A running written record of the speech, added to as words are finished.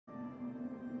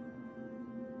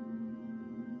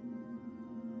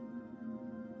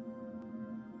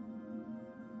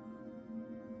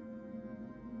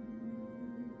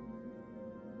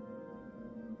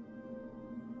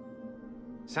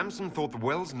Samson thought the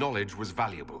well's knowledge was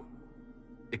valuable.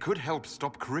 It could help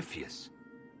stop Corypheus.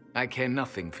 I care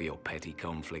nothing for your petty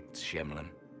conflicts, Shemlin.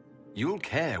 You'll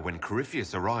care when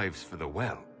Corypheus arrives for the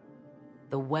well.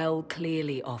 The well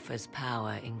clearly offers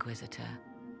power, Inquisitor.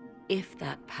 If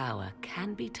that power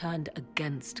can be turned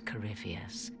against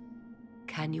Corypheus,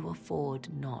 can you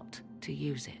afford not to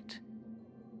use it?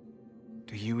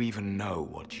 Do you even know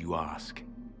what you ask?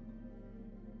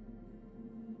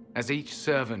 As each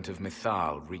servant of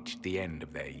Mythal reached the end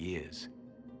of their years,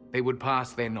 they would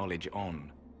pass their knowledge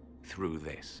on through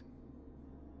this.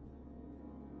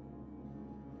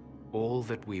 All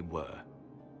that we were,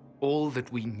 all that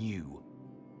we knew,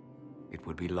 it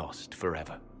would be lost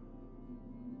forever.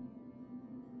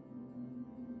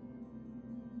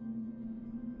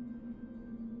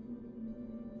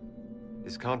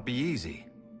 This can't be easy,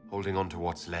 holding on to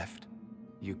what's left.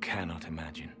 You cannot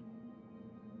imagine.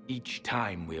 Each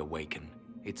time we awaken,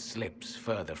 it slips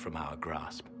further from our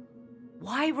grasp.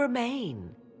 Why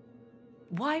remain?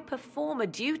 Why perform a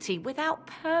duty without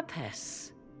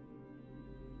purpose?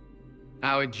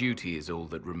 Our duty is all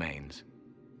that remains.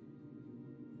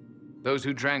 Those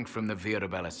who drank from the Vira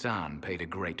Balasan paid a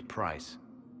great price,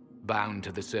 bound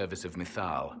to the service of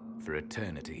Mythal for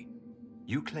eternity.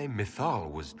 You claim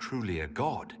Mythal was truly a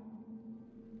god.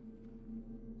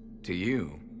 To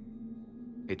you,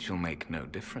 it shall make no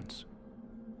difference.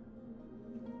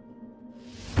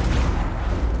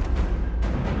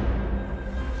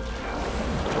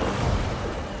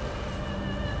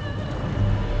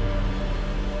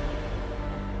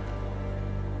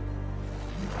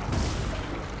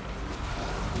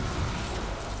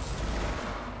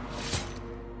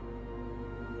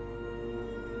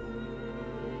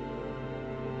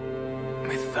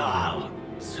 Mythal,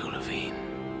 Sulavine.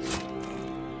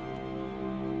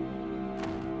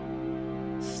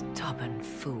 Stubborn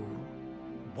fool.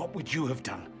 What would you have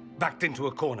done? Backed into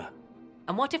a corner?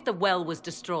 And what if the well was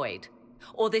destroyed?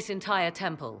 Or this entire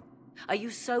temple? Are you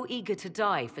so eager to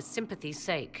die for sympathy's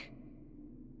sake?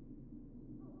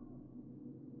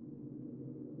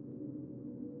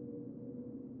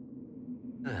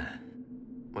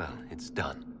 Well, it's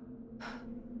done.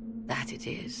 That it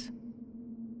is.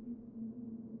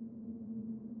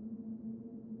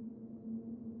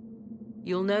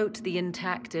 You'll note the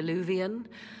intact Illuvian.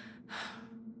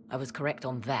 I was correct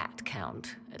on that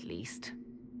count, at least.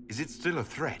 Is it still a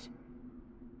threat?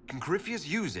 Can Corypheus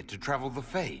use it to travel the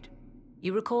Fade?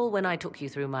 You recall when I took you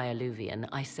through my Illuvian,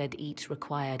 I said each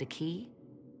required a key?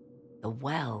 The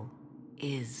well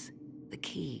is the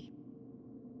key.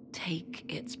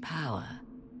 Take its power,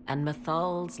 and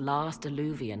Mythal's last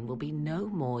Illuvian will be no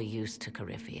more use to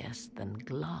Corypheus than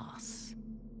glass.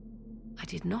 I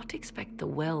did not expect the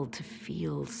well to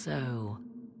feel so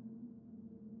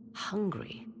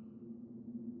hungry.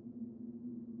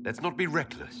 Let's not be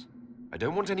reckless. I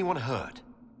don't want anyone hurt.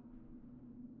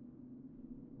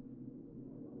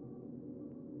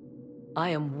 I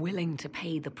am willing to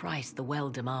pay the price the well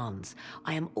demands.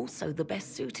 I am also the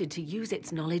best suited to use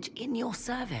its knowledge in your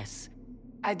service.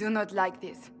 I do not like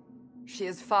this. She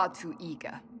is far too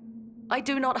eager. I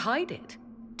do not hide it.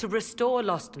 To restore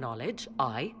lost knowledge,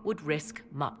 I would risk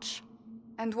much.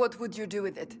 And what would you do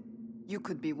with it? You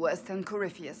could be worse than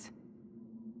Corypheus.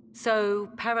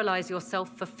 So, paralyze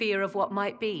yourself for fear of what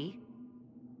might be?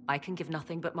 I can give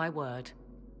nothing but my word.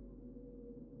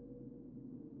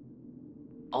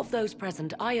 Of those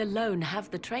present, I alone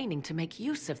have the training to make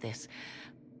use of this.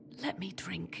 Let me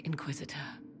drink, Inquisitor.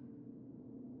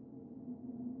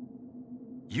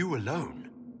 You alone?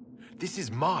 This is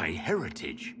my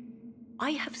heritage.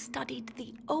 I have studied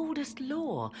the oldest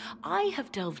lore. I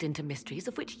have delved into mysteries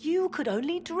of which you could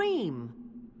only dream.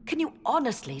 Can you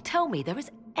honestly tell me there is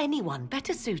anyone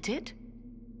better suited?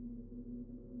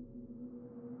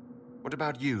 What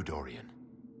about you, Dorian?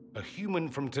 A human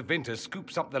from Tevinter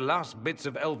scoops up the last bits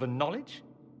of elven knowledge?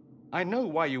 I know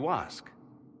why you ask.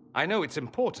 I know it's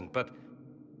important, but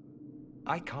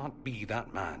I can't be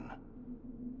that man.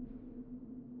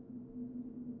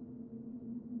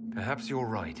 Perhaps you're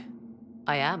right.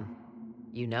 I am.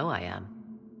 You know I am.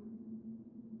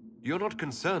 You're not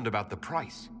concerned about the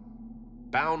price.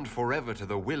 Bound forever to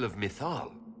the will of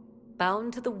Mythal.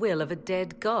 Bound to the will of a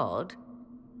dead god?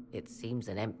 It seems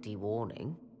an empty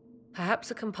warning. Perhaps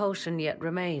a compulsion yet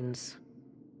remains.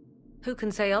 Who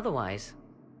can say otherwise?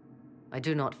 I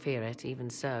do not fear it, even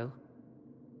so.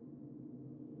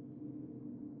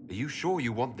 Are you sure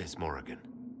you want this, Morrigan?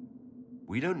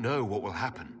 We don't know what will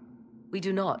happen. We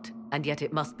do not, and yet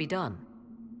it must be done.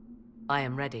 I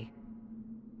am ready.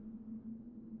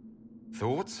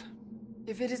 Thoughts?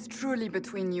 If it is truly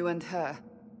between you and her,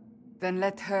 then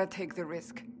let her take the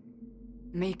risk.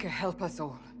 Maker, help us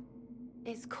all.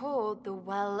 It's called the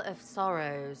Well of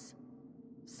Sorrows.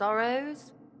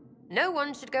 Sorrows? No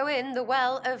one should go in the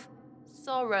Well of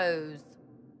Sorrows.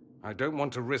 I don't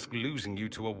want to risk losing you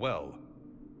to a well.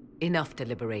 Enough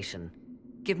deliberation.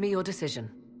 Give me your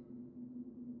decision.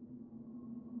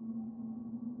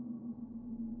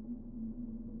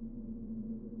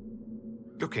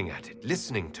 Looking at it,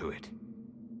 listening to it.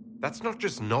 That's not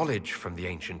just knowledge from the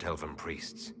ancient elven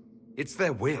priests. It's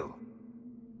their will.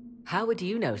 How would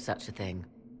you know such a thing?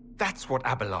 That's what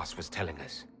Abelas was telling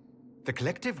us. The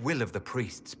collective will of the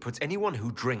priests puts anyone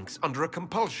who drinks under a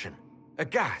compulsion, a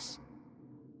gas.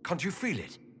 Can't you feel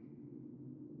it?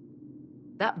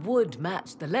 That would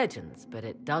match the legends, but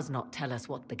it does not tell us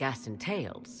what the gas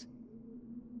entails.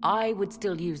 I would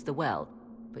still use the well,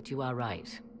 but you are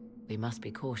right. We must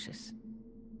be cautious.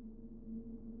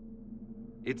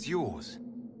 It's yours.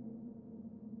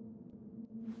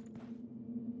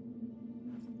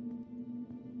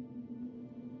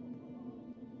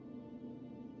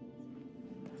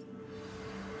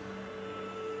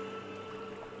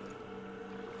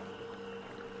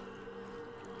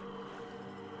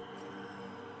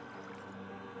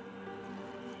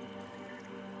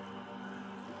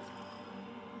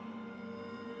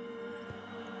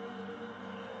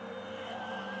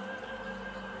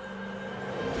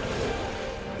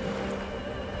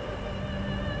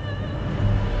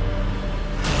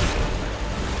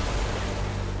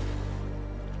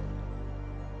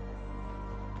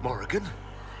 Morrigan?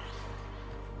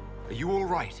 Are you all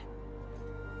right?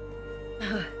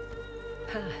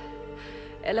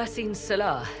 Elasin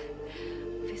Salah.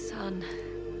 Visan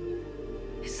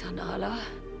Allah.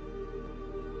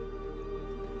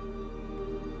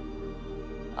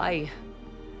 I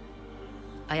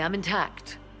am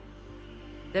intact.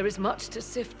 There is much to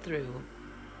sift through,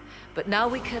 but now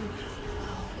we can...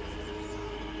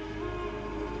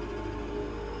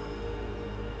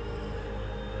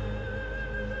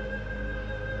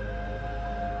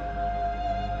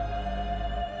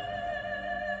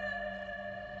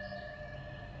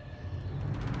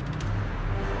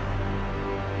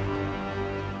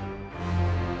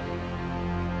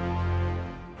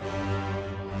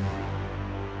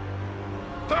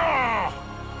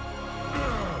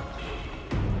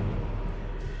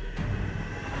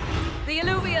 The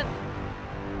Illuvian!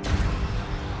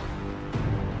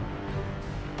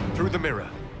 Through the mirror.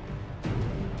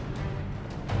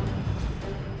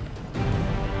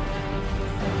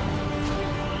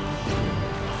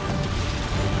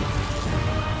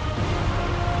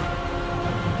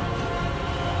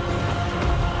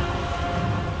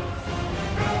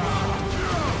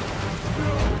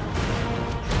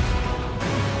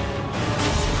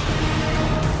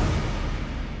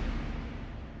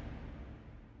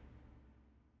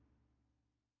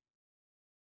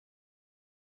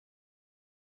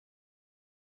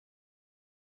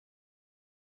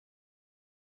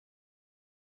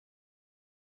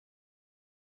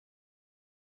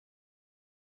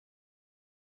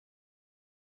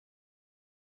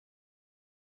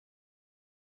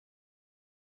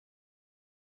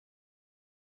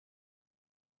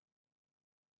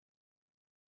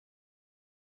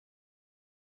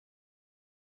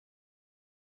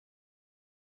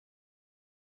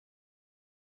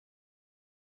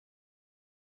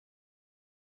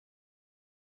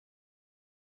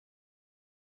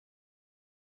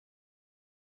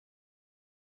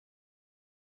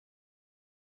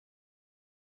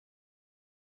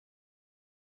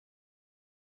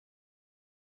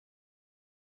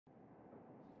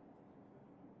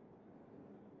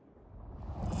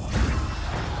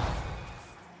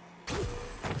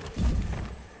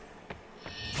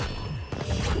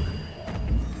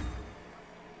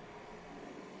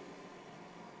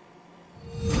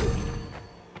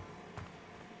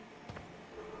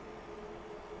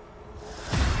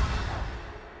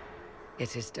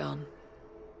 It is done.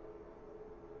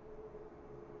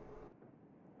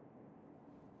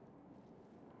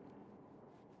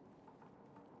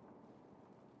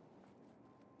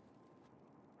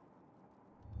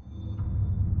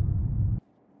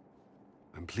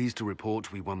 I'm pleased to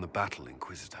report we won the battle,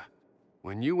 Inquisitor.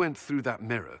 When you went through that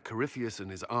mirror, Corypheus and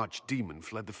his archdemon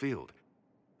fled the field.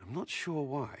 I'm not sure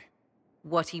why.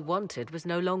 What he wanted was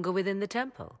no longer within the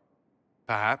temple.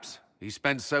 Perhaps. He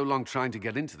spent so long trying to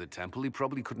get into the temple, he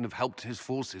probably couldn't have helped his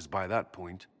forces by that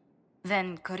point.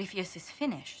 Then Corypheus is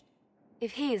finished.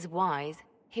 If he is wise,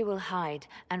 he will hide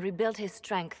and rebuild his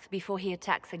strength before he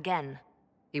attacks again.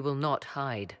 He will not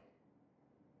hide.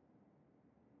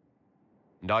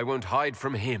 And I won't hide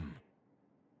from him.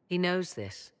 He knows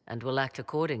this, and will act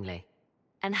accordingly.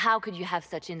 And how could you have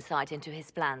such insight into his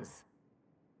plans?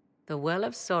 The Well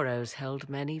of Sorrows held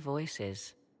many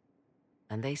voices,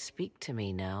 and they speak to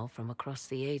me now from across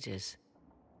the ages.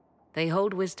 They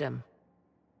hold wisdom,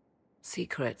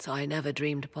 secrets I never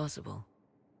dreamed possible.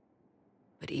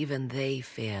 But even they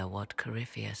fear what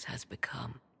Corypheus has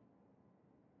become.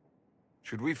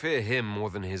 Should we fear him more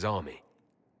than his army?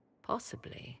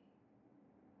 Possibly.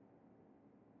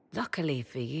 Luckily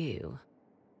for you,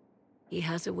 he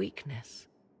has a weakness.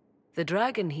 The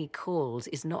dragon he calls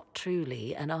is not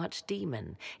truly an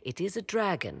archdemon. It is a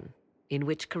dragon in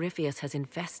which Corypheus has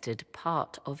infested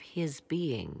part of his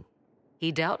being.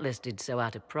 He doubtless did so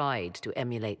out of pride to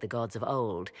emulate the gods of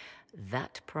old.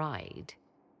 That pride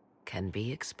can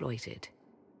be exploited.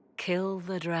 Kill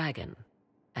the dragon,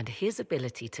 and his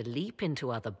ability to leap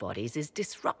into other bodies is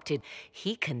disrupted.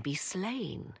 He can be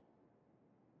slain.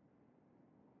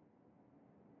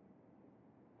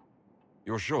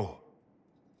 You're sure?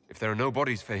 If there are no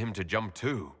bodies for him to jump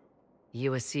to...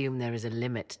 You assume there is a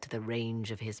limit to the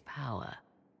range of his power.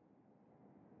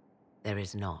 There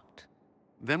is not.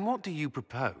 Then what do you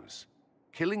propose?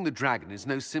 Killing the dragon is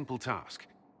no simple task,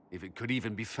 if it could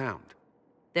even be found.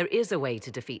 There is a way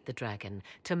to defeat the dragon,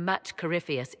 to match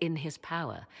Corypheus in his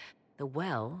power. The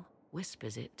well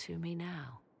whispers it to me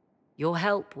now. Your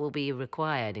help will be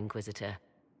required, Inquisitor.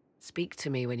 Speak to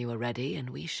me when you are ready, and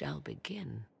we shall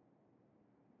begin.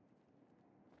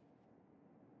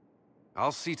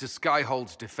 I'll see to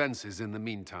Skyhold's defenses in the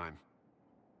meantime.